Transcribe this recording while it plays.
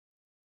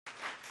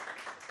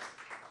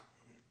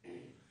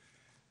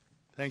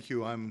Thank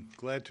you. I'm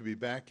glad to be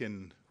back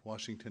in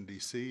Washington,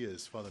 D.C.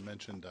 As Father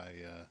mentioned, I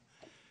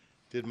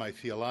did my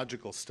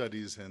theological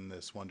studies in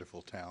this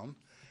wonderful town.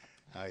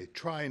 I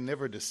try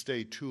never to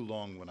stay too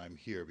long when I'm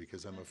here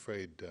because I'm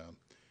afraid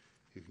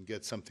you can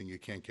get something you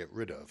can't get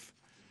rid of.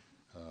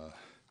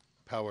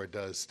 Power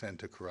does tend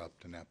to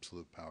corrupt, and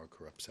absolute power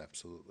corrupts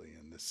absolutely,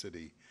 and the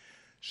city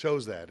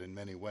shows that in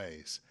many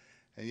ways.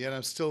 And yet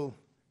I'm still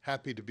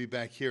happy to be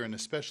back here, and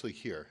especially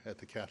here at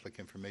the Catholic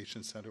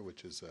Information Center,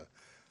 which is a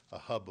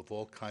hub of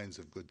all kinds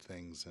of good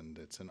things, and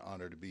it's an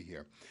honor to be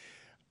here.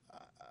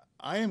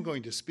 I am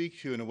going to speak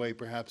to you in a way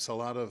perhaps a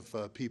lot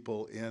of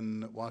people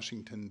in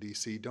Washington,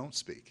 D.C. don't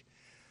speak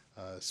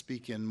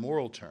in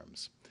moral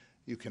terms.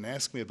 You can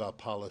ask me about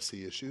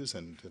policy issues,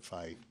 and if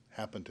I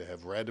happen to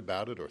have read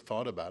about it or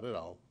thought about it,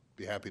 I'll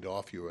be happy to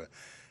offer you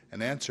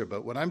an answer.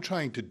 But what I'm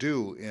trying to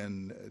do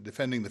in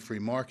defending the free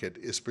market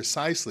is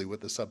precisely what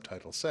the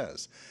subtitle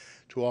says,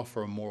 to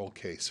offer a moral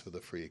case for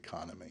the free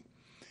economy.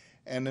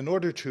 And in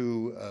order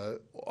to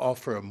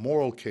offer a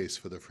moral case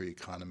for the free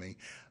economy,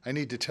 I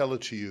need to tell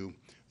it to you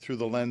through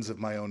the lens of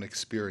my own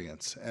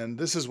experience. And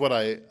this is what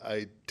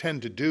I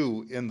tend to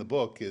do in the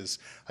book, is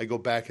I go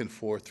back and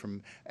forth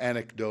from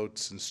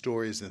anecdotes and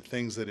stories and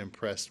things that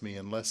impressed me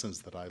and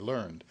lessons that I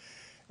learned.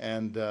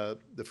 And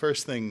the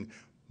first thing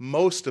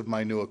most of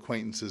my new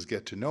acquaintances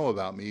get to know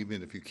about me,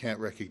 even if you can't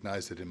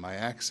recognize it in my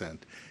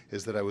accent,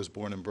 is that I was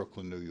born in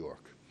Brooklyn, New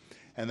York.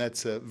 And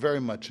that's very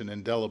much an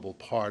indelible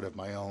part of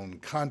my own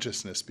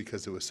consciousness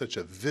because it was such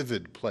a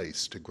vivid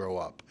place to grow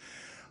up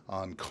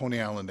on Coney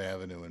Island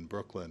Avenue in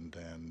Brooklyn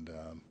and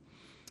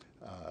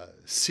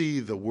see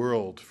the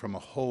world from a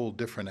whole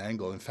different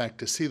angle. In fact,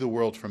 to see the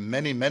world from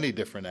many, many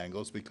different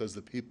angles because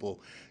the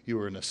people you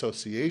were in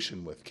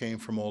association with came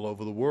from all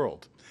over the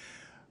world.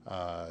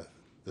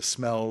 The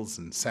smells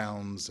and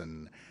sounds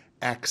and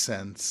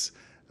accents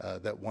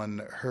that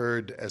one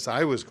heard as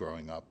I was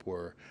growing up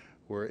were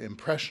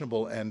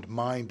impressionable and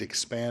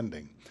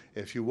mind-expanding.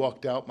 If you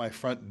walked out my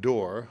front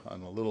door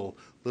on a little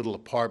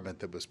apartment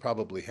that was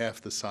probably half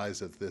the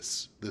size of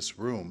this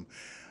room,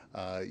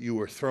 you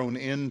were thrown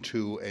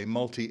into a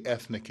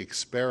multi-ethnic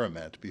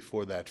experiment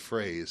before that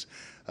phrase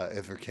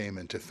ever came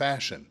into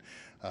fashion.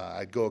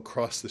 I'd go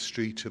across the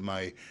street to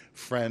my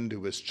friend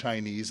who was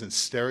Chinese, and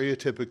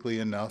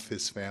stereotypically enough,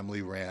 his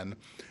family ran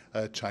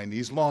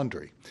Chinese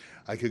laundry.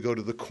 I could go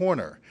to the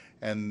corner,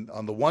 and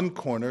on the one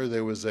corner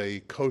there was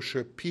a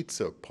kosher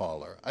pizza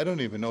parlor. I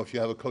don't even know if you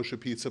have a kosher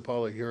pizza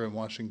parlor here in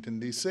Washington,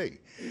 D.C.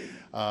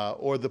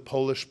 Or the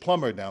Polish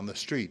plumber down the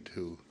street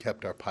who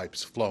kept our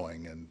pipes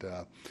flowing. And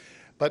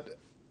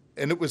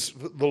it was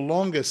the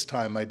longest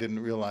time I didn't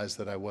realize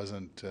that I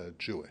wasn't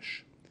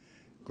Jewish.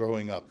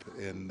 Growing up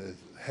in the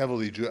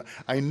heavily Jewish,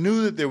 I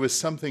knew that there was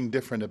something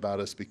different about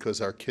us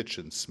because our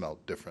kitchen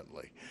smelled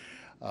differently.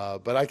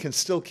 But I can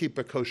still keep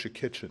a kosher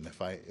kitchen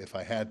if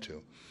I had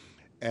to.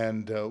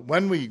 And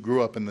when we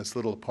grew up in this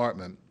little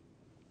apartment,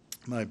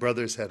 my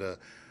brothers had a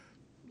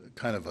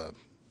kind of a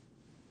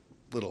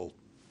little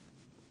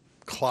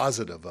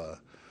closet of a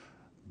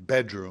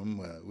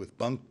bedroom with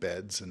bunk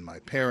beds, and my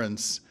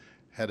parents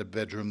had a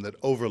bedroom that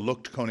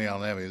overlooked Coney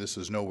Island Avenue. This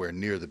was nowhere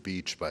near the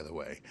beach, by the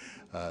way.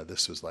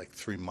 This was like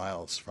 3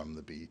 miles from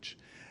the beach.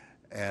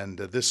 And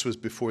this was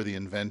before the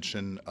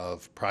invention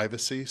of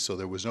privacy, so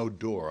there was no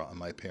door on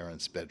my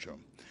parents'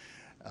 bedroom.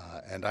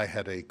 And I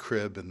had a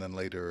crib and then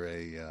later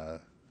a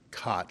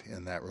cot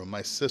in that room.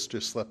 My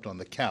sister slept on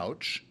the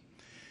couch,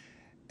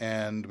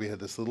 and we had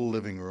this little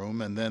living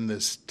room and then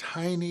this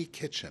tiny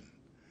kitchen.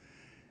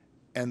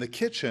 And the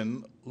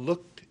kitchen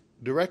looked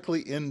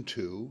directly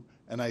into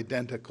an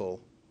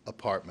identical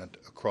apartment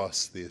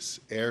across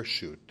this air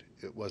chute.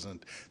 It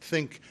wasn't,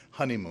 think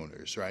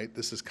honeymooners, right?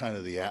 This is kind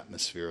of the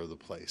atmosphere of the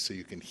place. So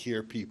you can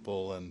hear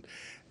people, and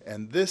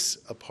in this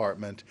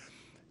apartment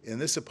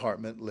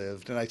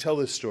lived, and I tell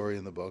this story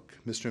in the book,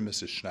 Mr. and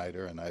Mrs.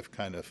 Schneider, and I've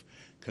kind of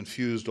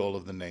confused all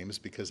of the names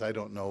because I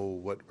don't know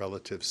what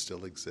relatives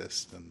still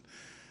exist and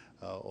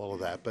all of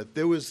that. But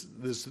there was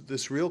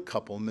this real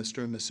couple,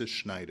 Mr. and Mrs.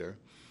 Schneider,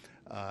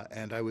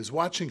 and I was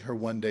watching her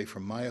one day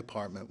from my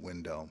apartment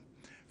window,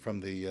 from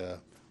the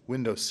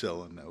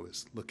windowsill, and I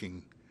was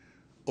looking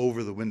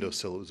over the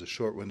windowsill. It was a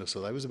short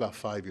windowsill. I was about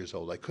 5 years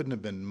old. I couldn't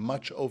have been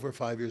much over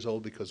 5 years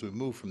old because we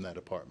moved from that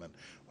apartment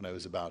when I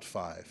was about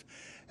 5.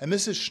 And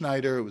Mrs.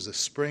 Schneider, it was a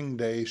spring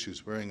day. She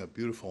was wearing a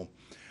beautiful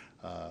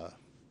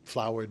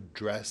flowered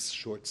dress,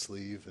 short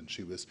sleeve, and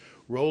she was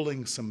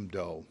rolling some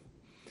dough.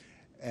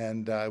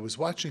 And I was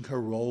watching her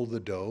roll the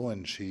dough,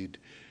 and she'd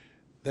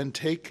then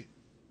take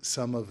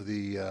some of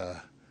the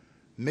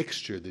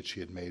mixture that she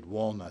had made,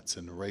 walnuts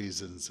and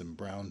raisins and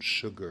brown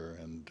sugar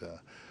and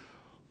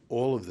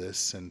all of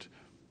this, and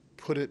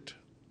put it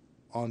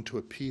onto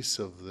a piece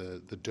of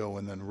the dough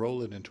and then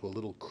roll it into a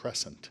little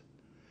crescent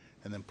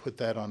and then put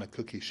that on a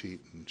cookie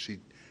sheet. And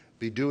she'd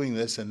be doing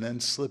this and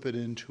then slip it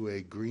into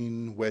a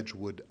green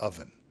Wedgwood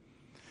oven.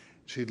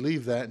 She'd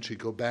leave that and she'd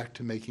go back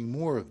to making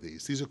more of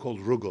these. These are called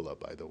rucola,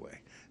 by the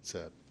way. It's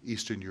an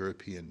Eastern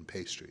European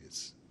pastry.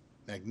 It's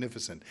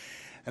magnificent.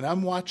 And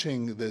I'm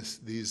watching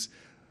these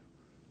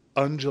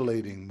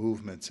undulating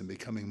movements and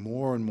becoming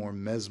more and more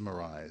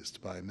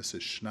mesmerized by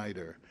Mrs.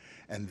 Schneider.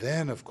 And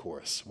then, of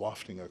course,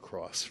 wafting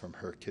across from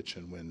her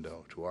kitchen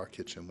window to our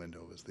kitchen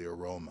window was the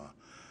aroma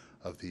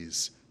of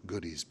these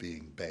goodies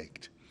being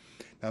baked.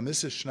 Now,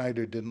 Mrs.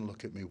 Schneider didn't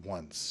look at me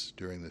once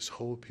during this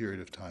whole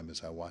period of time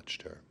as I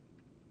watched her,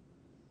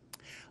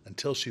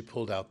 until she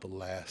pulled out the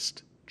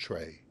last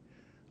tray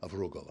of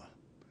rugula.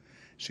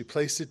 She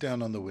placed it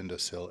down on the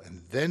windowsill,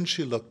 and then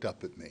she looked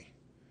up at me,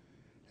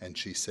 and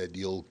she said,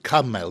 "You'll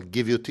come, I'll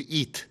give you to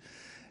eat."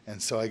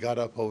 And so I got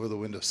up over the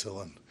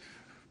windowsill and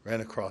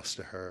ran across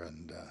to her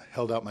and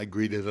held out my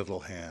greedy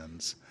little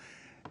hands.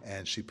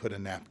 And she put a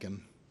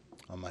napkin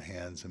on my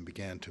hands and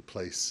began to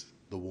place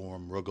the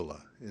warm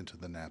rugula into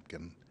the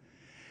napkin.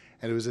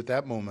 And it was at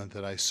that moment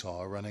that I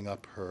saw, running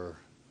up her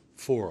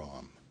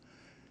forearm,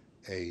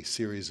 a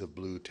series of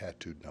blue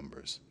tattooed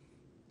numbers.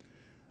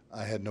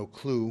 I had no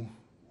clue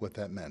what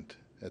that meant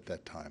at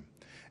that time.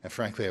 And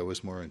frankly, I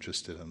was more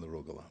interested in the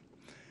rugula.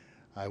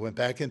 I went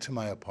back into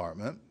my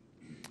apartment,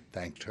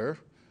 thanked her,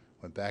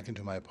 went back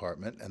into my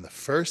apartment, and the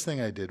first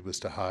thing I did was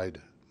to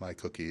hide my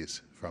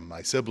cookies from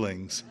my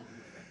siblings,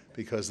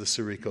 because the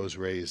Siricos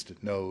raised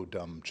no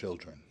dumb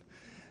children.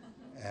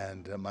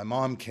 And my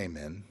mom came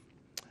in,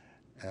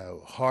 a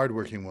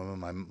hardworking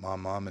woman. My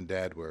mom and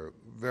dad were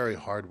very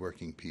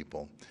hardworking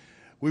people.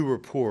 We were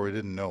poor. We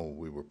didn't know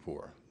we were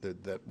poor.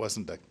 That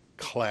wasn't a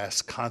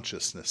class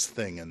consciousness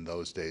thing in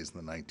those days in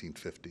the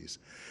 1950s.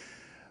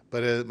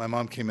 But my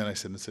mom came in, I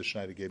said, "Mrs.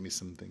 Schneider gave me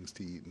some things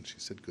to eat." And she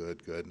said,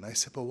 "Good, good." And I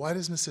said, "But why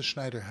does Mrs.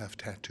 Schneider have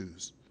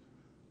tattoos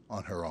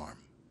on her arm?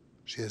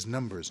 She has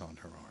numbers on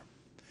her arm."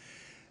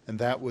 And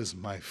that was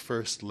my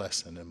first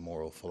lesson in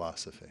moral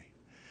philosophy.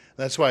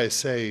 That's why I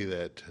say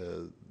that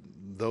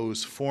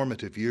those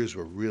formative years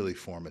were really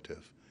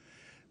formative,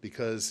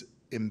 because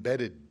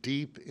embedded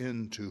deep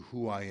into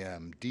who I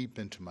am, deep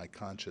into my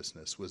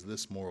consciousness, was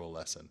this moral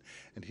lesson.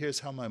 And here's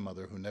how my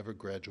mother, who never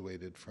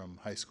graduated from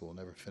high school,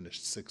 never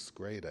finished 6th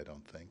grade, I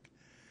don't think,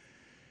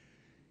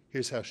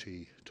 here's how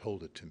she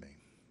told it to me.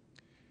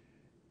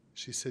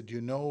 She said,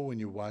 "You know, when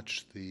you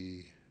watch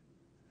the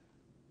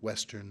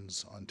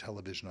Westerns on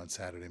television on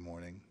Saturday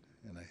morning?"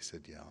 And I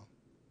said, "Yeah."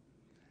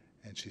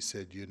 And she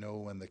said, "You know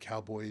when the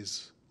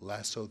cowboys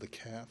lasso the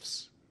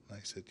calves?" And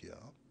I said,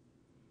 "Yeah."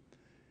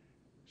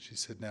 She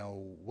said, "Now,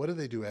 what do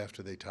they do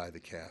after they tie the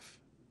calf?"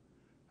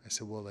 I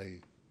said, "Well,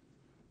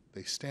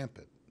 they stamp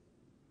it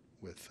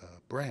with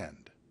a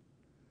brand."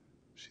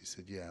 She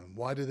said, "Yeah, and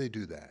why do they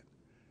do that?"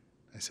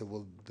 I said,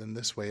 "Well, then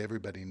this way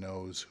everybody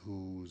knows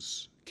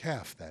whose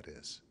calf that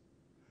is."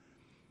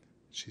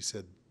 She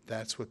said,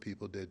 "That's what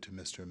people did to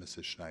Mr. and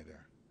Mrs.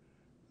 Schneider.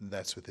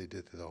 That's what they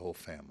did to the whole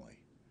family.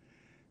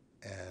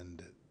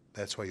 And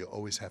that's why you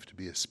always have to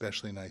be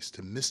especially nice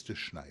to Mr.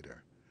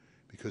 Schneider,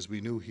 because we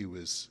knew he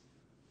was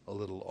a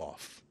little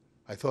off."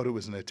 I thought it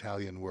was an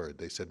Italian word.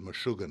 They said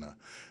mashugana.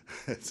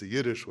 It's a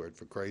Yiddish word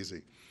for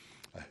crazy.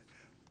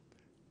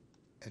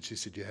 And she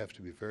said, "You have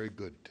to be very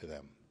good to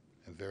them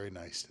and very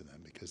nice to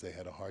them, because they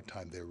had a hard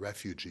time. They're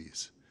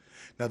refugees."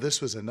 Now, this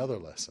was another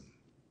lesson,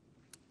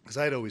 because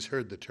I'd always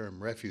heard the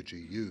term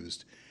refugee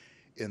used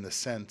in the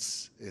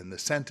sentence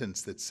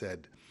that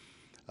said,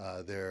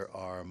 there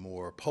are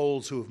more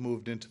Poles who have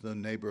moved into the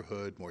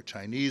neighborhood, more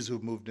Chinese who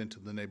have moved into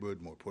the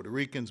neighborhood, more Puerto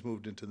Ricans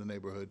moved into the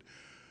neighborhood,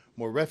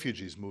 more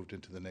refugees moved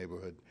into the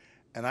neighborhood.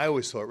 And I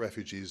always thought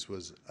refugees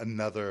was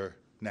another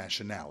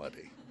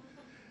nationality.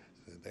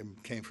 They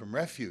came from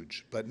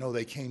refuge, but no,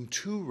 they came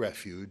to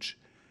refuge.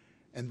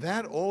 And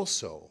that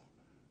also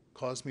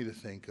caused me to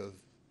think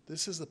of,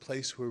 this is the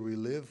place where we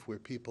live, where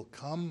people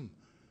come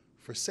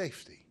for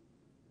safety.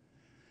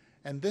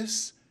 And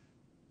this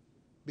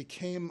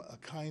became a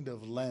kind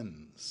of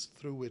lens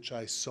through which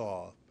I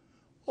saw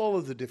all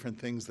of the different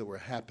things that were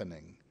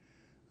happening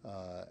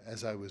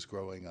as I was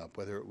growing up,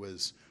 whether it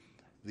was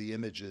the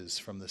images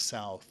from the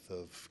South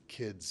of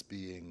kids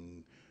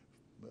being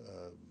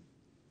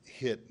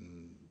hit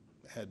and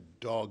had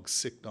dogs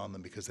sicked on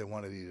them because they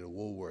wanted to eat at a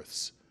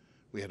Woolworths.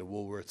 We had a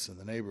Woolworths in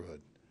the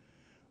neighborhood.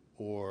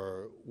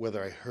 Or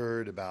whether I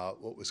heard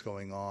about what was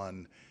going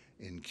on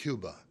in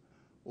Cuba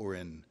or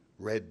in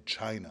Red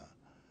China.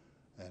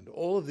 And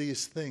all of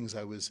these things,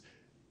 I was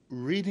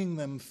reading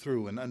them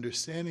through and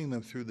understanding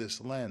them through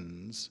this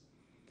lens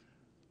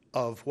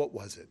of, what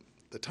was it?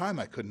 At the time,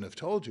 I couldn't have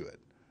told you it.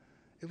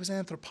 It was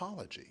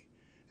anthropology.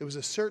 It was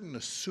a certain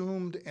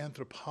assumed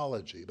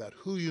anthropology about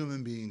who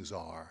human beings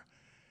are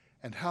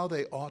and how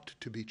they ought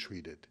to be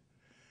treated.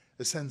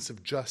 A sense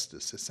of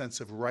justice, a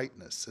sense of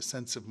rightness, a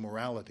sense of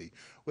morality,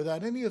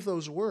 without any of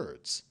those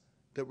words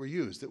that were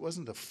used. It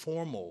wasn't a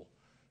formal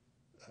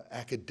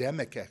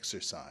academic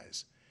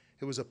exercise.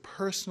 It was a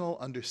personal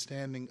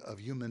understanding of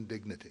human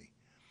dignity.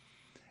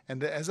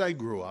 And as I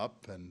grew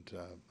up, and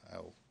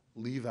I'll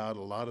leave out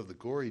a lot of the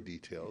gory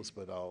details,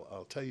 but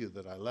I'll tell you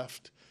that I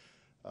left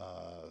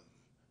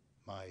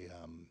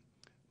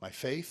my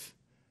faith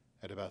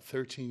at about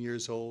 13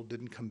 years old,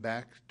 didn't come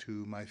back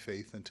to my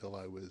faith until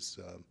I was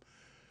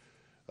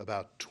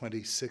about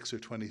 26 or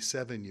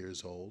 27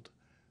 years old.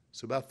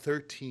 So about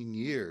 13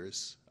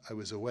 years I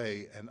was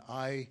away, and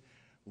I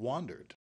wandered.